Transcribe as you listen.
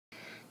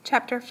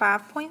Chapter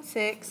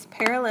 5.6,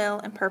 Parallel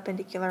and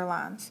Perpendicular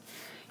Lines.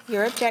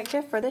 Your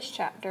objective for this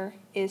chapter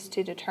is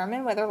to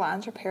determine whether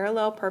lines are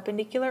parallel,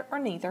 perpendicular, or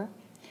neither,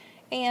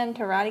 and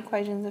to write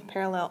equations of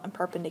parallel and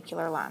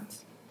perpendicular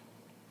lines.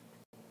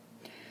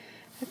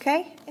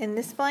 Okay, in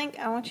this blank,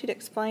 I want you to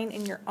explain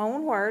in your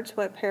own words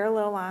what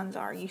parallel lines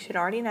are. You should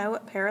already know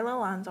what parallel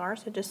lines are,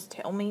 so just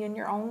tell me in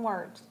your own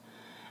words.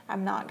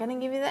 I'm not going to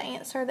give you the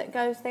answer that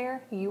goes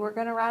there. You are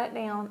going to write it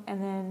down,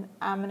 and then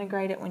I'm going to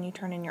grade it when you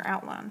turn in your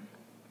outline.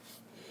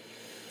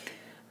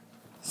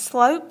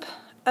 Slope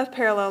of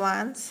parallel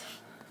lines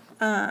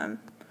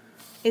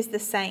is the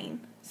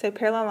same. So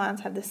parallel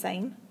lines have the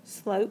same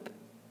slope,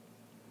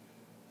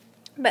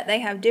 but they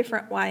have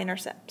different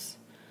y-intercepts.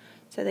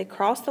 So they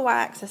cross the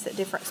y-axis at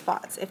different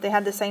spots. If they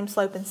had the same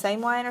slope and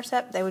same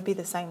y-intercept, they would be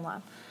the same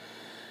line.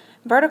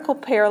 Vertical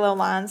parallel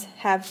lines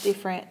have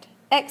different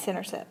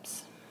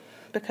x-intercepts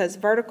because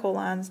vertical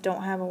lines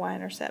don't have a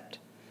y-intercept.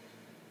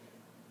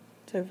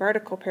 So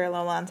vertical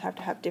parallel lines have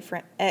to have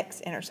different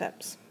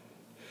x-intercepts.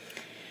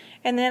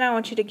 And then I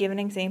want you to give an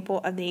example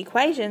of the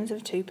equations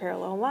of two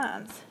parallel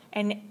lines.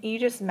 And you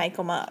just make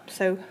them up.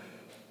 So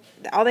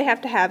all they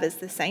have to have is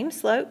the same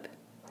slope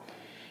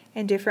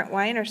and different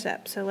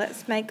y-intercepts. So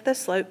let's make the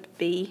slope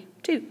be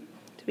 2.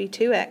 To be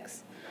 2x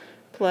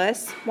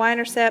plus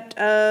y-intercept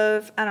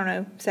of,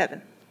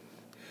 7.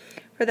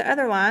 For the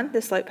other line,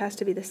 the slope has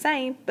to be the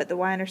same, but the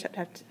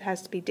y-intercept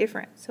has to be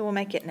different. So we'll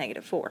make it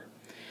 -4.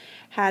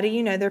 How do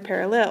you know they're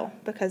parallel?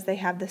 Because they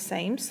have the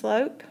same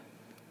slope,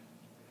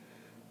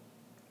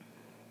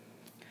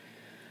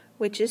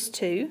 which is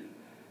 2,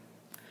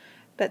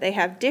 but they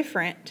have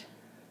different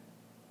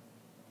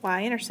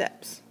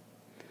y-intercepts.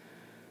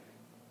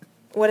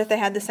 What if they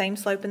had the same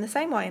slope and the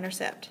same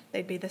y-intercept?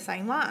 They'd be the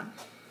same line.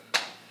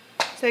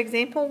 So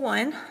example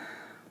 1,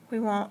 we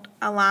want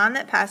a line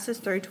that passes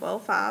through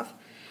 12, 5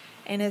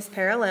 and is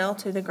parallel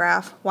to the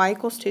graph y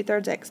equals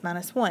 2/3 x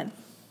minus 1.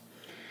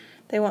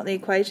 They want the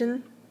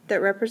equation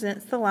that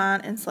represents the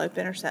line in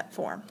slope-intercept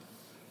form.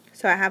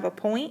 So I have a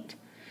point,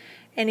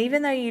 and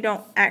even though you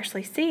don't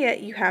actually see it,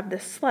 you have the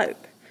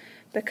slope.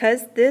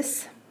 Because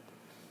this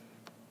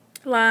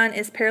line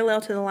is parallel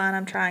to the line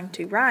I'm trying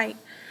to write,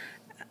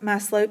 my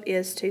slope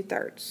is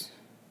 2/3.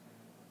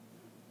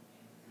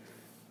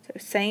 So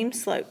same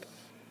slope.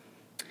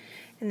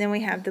 And then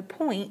we have the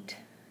point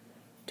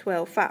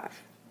 12,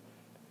 5.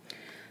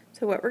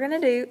 So what we're going to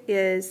do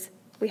is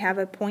we have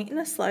a point and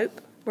a slope.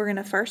 We're going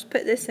to first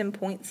put this in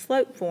point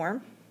slope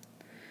form,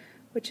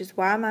 which is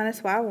y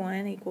minus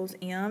y1 equals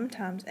m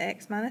times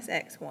x minus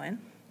x1.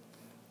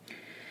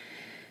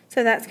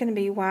 So that's going to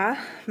be y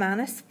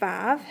minus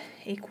 5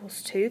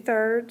 equals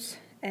 2/3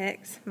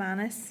 x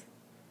minus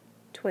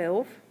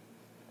 12.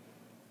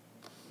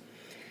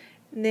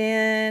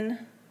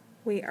 Then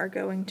we are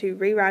going to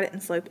rewrite it in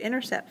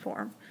slope-intercept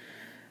form,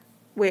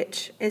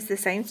 which is the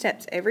same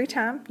steps every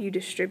time. You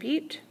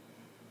distribute.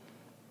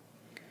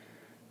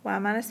 Y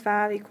minus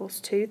 5 equals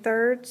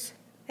 2/3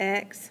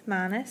 x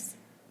minus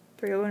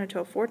 3 over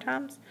 12 4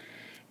 times,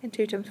 and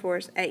 2 times 4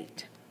 is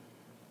 8.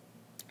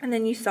 And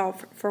then you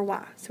solve for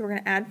y. So we're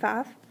going to add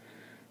 5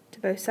 to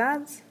both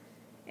sides,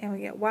 and we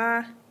get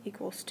y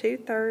equals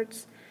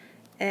 2/3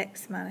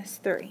 x minus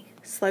 3.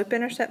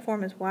 Slope-intercept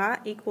form is y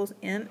equals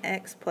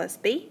mx plus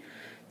b.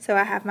 So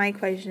I have my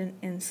equation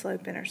in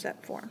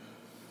slope-intercept form.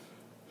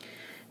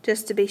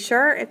 Just to be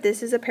sure, if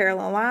this is a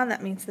parallel line,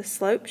 that means the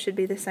slope should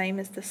be the same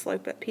as the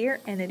slope up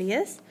here, and it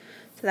is.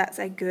 So that's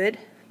a good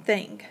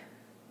thing.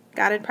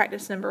 Guided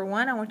practice number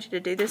 1, I want you to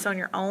do this on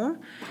your own.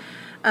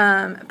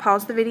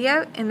 Pause the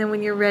video, and then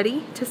when you're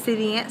ready to see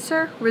the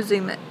answer,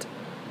 resume it.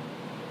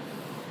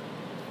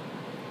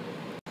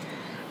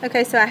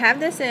 Okay, so I have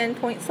this in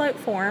point slope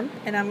form,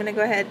 and I'm going to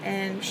go ahead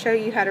and show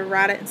you how to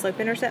write it in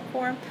slope-intercept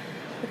form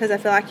because I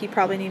feel like you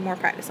probably need more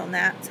practice on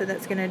that. So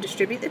that's going to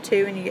distribute the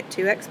 2, and you get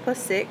 2x plus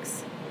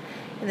 6,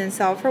 and then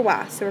solve for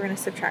y. So we're going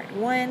to subtract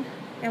 1,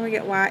 and we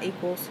get y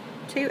equals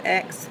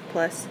 2x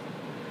plus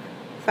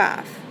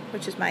 5,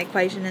 which is my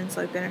equation in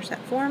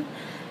slope-intercept form,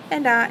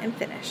 and I am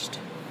finished.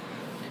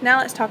 Now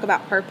let's talk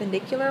about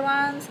perpendicular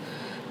lines.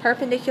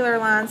 Perpendicular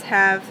lines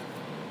have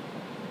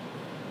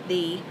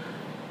the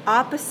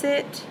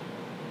opposite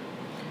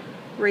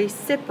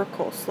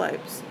reciprocal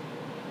slopes.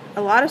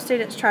 A lot of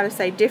students try to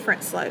say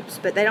different slopes,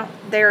 but they don't.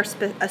 They're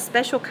a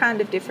special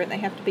kind of different. They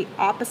have to be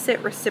opposite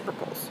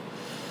reciprocals.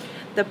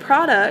 The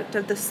product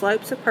of the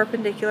slopes of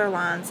perpendicular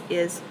lines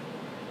is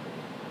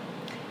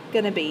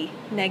going to be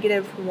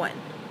 -1.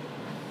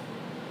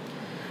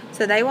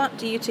 So they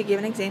want you to give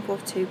an example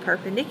of two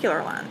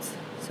perpendicular lines.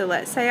 So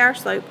let's say our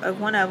slope of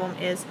one of them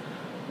is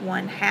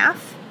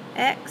 1/2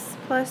 x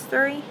plus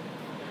 3.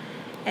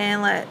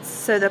 And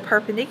so the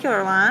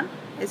perpendicular line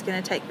is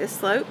going to take this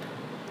slope,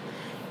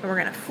 and we're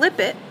going to flip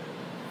it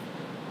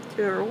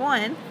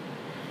 2/1,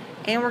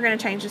 and we're going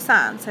to change the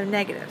sign, so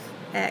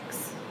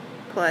 -x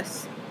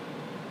plus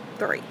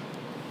 3.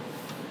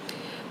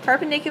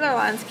 Perpendicular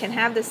lines can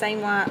have the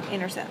same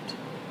y-intercept.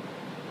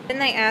 Then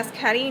they ask,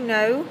 how do you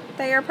know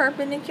they are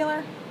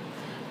perpendicular?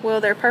 Well,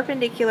 they're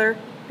perpendicular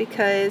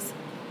because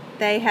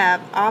they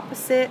have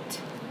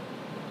opposite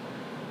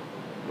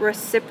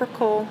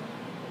reciprocal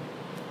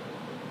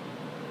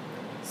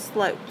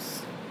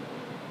slopes.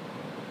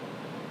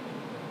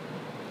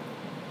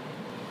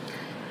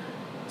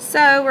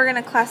 So we're going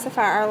to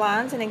classify our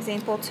lines in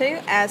example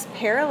 2 as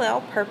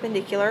parallel,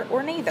 perpendicular,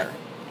 or neither.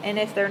 And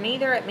if they're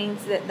neither, it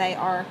means that they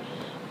are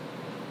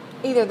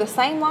either the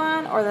same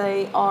line or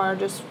they are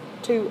just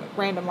two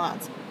random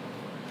lines.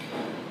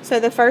 So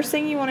the first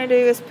thing you want to do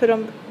is put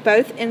them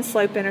both in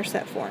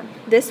slope-intercept form.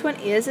 This one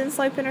is in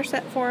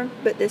slope-intercept form,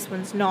 but this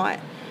one's not.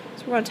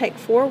 So we're going to take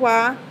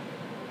 4y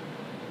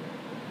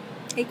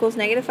equals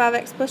negative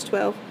 5x plus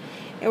 12,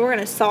 and we're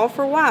going to solve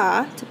for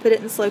y to put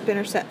it in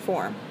slope-intercept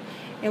form.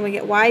 And we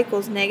get y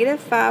equals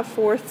negative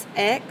 5/4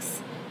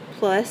 x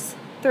plus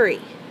 3.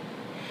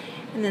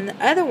 And then the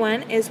other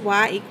one is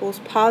y equals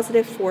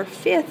positive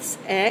 4/5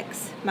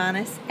 x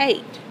minus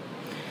 8.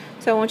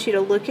 So I want you to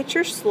look at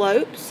your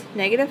slopes,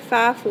 negative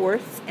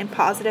 5/4 and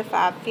positive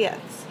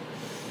 5/5.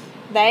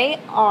 They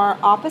are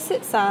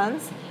opposite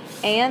signs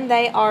and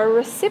they are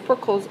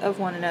reciprocals of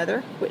one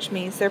another, which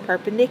means they're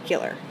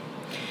perpendicular.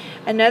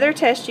 Another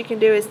test you can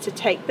do is to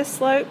take the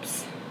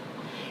slopes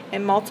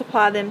and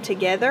multiply them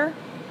together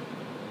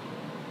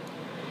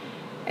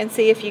and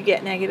see if you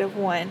get negative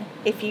 1.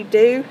 If you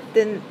do,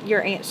 then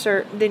your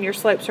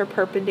slopes are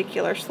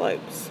perpendicular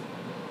slopes.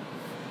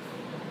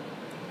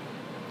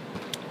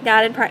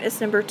 Guided practice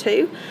number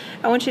 2.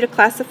 I want you to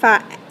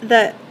classify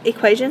the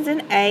equations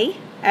in A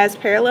as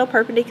parallel,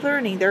 perpendicular,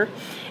 or neither,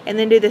 and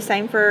then do the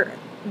same for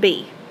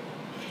B.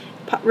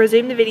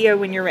 Resume the video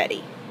when you're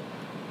ready.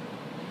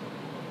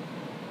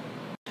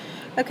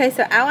 Okay,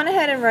 so I went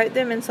ahead and wrote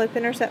them in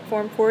slope-intercept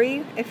form for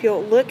you. If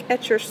you'll look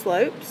at your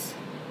slopes,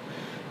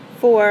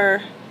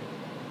 for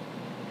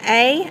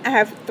A, I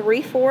have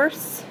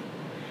 3/4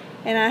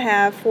 and I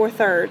have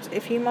 4/3.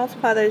 If you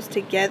multiply those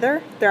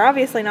together, they're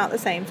obviously not the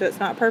same, so it's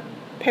not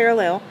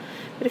parallel.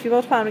 But if you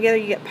multiply them together,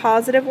 you get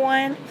positive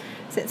 1.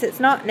 Since it's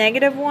not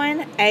negative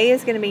 1, A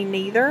is going to be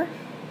neither.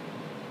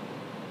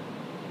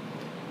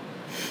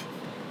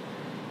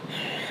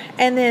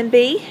 And then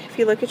B, if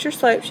you look at your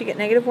slopes, you get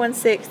negative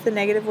 1/6 and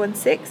negative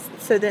 1/6.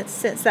 So that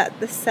since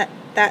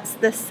that's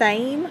the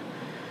same,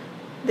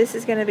 this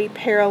is going to be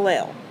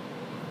parallel.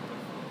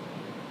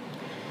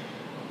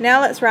 Now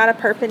let's write a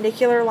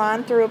perpendicular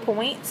line through a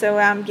point. So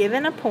I'm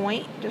given a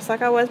point, just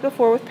like I was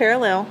before with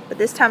parallel, but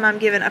this time I'm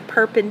given a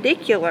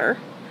perpendicular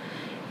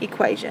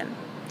equation,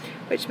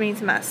 which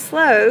means my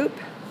slope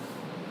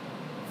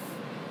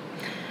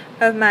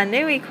of my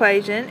new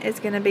equation is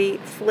going to be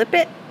flip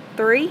it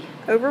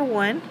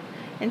 3/1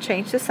 and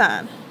change the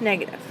sign,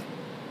 negative.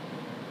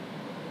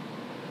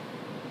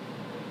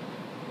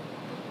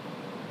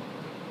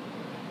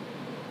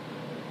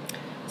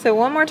 So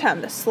one more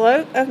time, the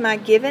slope of my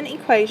given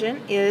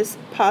equation is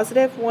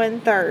positive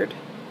 1/3.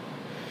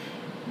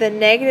 The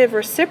negative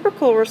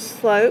reciprocal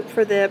slope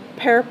for the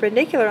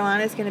perpendicular line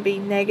is going to be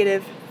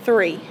negative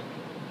 3.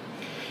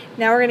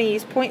 Now we're going to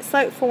use point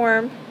slope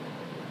form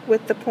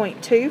with the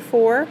point 2,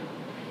 4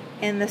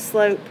 and the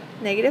slope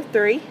negative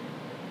 3.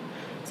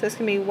 So it's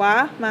going to be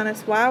y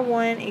minus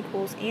y1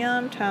 equals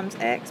m times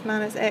x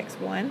minus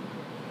x1.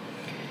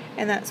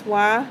 And that's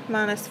y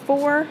minus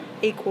 4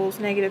 equals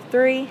negative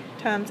 3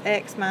 times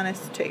x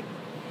minus 2.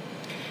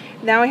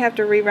 Now we have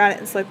to rewrite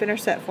it in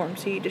slope-intercept form.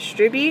 So you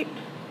distribute.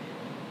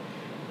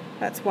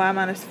 That's y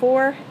minus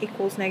 4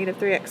 equals negative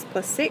 3x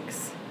plus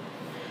 6.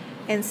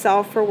 And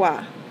solve for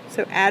y.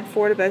 So add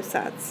 4 to both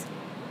sides.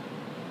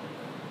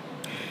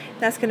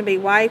 That's going to be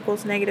y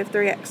equals negative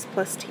 3x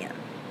plus 10.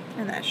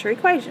 And that's your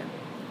equation.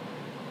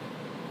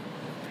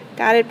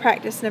 Guided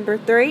practice number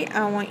 3,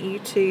 I want you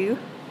to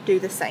do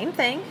the same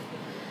thing,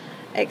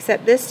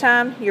 except this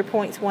time your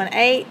point's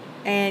 1/8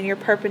 and you're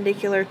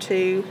perpendicular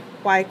to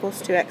y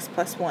equals 2x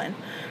plus 1.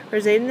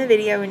 Resume the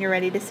video when you're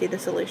ready to see the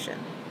solution.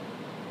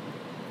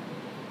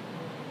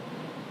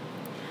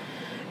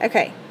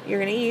 Okay, you're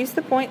going to use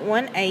the point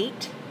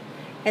 1/8,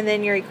 and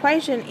then your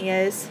equation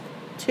is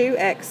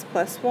 2x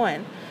plus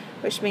 1,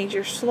 which means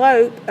your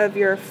slope of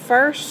your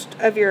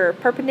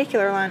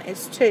perpendicular line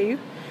is 2.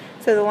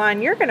 So the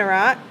line you're going to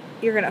write,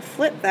 you're going to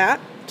flip that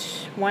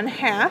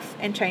 1/2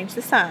 and change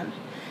the sign,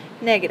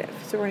 negative.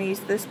 So we're going to use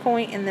this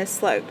point and this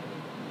slope.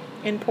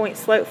 In point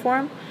slope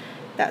form,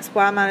 that's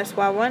y minus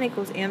y1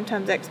 equals m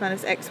times x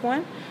minus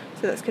x1.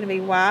 So that's going to be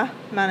y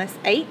minus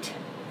 8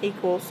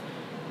 equals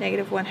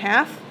negative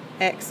 1/2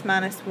 x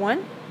minus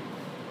 1.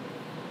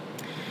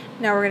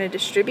 Now we're going to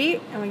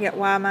distribute, and we get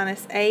y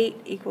minus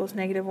 8 equals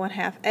negative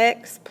 1/2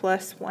 x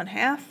plus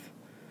 1/2.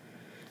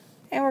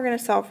 And we're going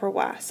to solve for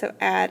y, so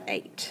add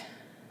 8.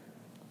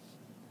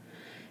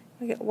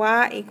 We get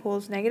y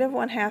equals negative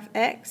 1/2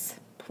 x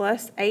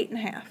plus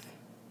 8.5,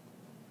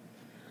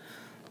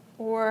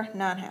 or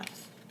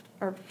 9/2,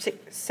 or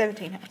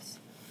 17/2.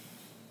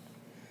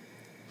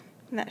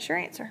 And that's your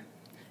answer.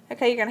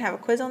 Okay, you're going to have a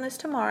quiz on this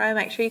tomorrow.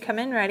 Make sure you come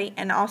in ready,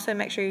 and also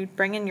make sure you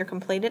bring in your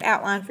completed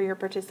outline for your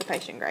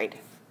participation grade.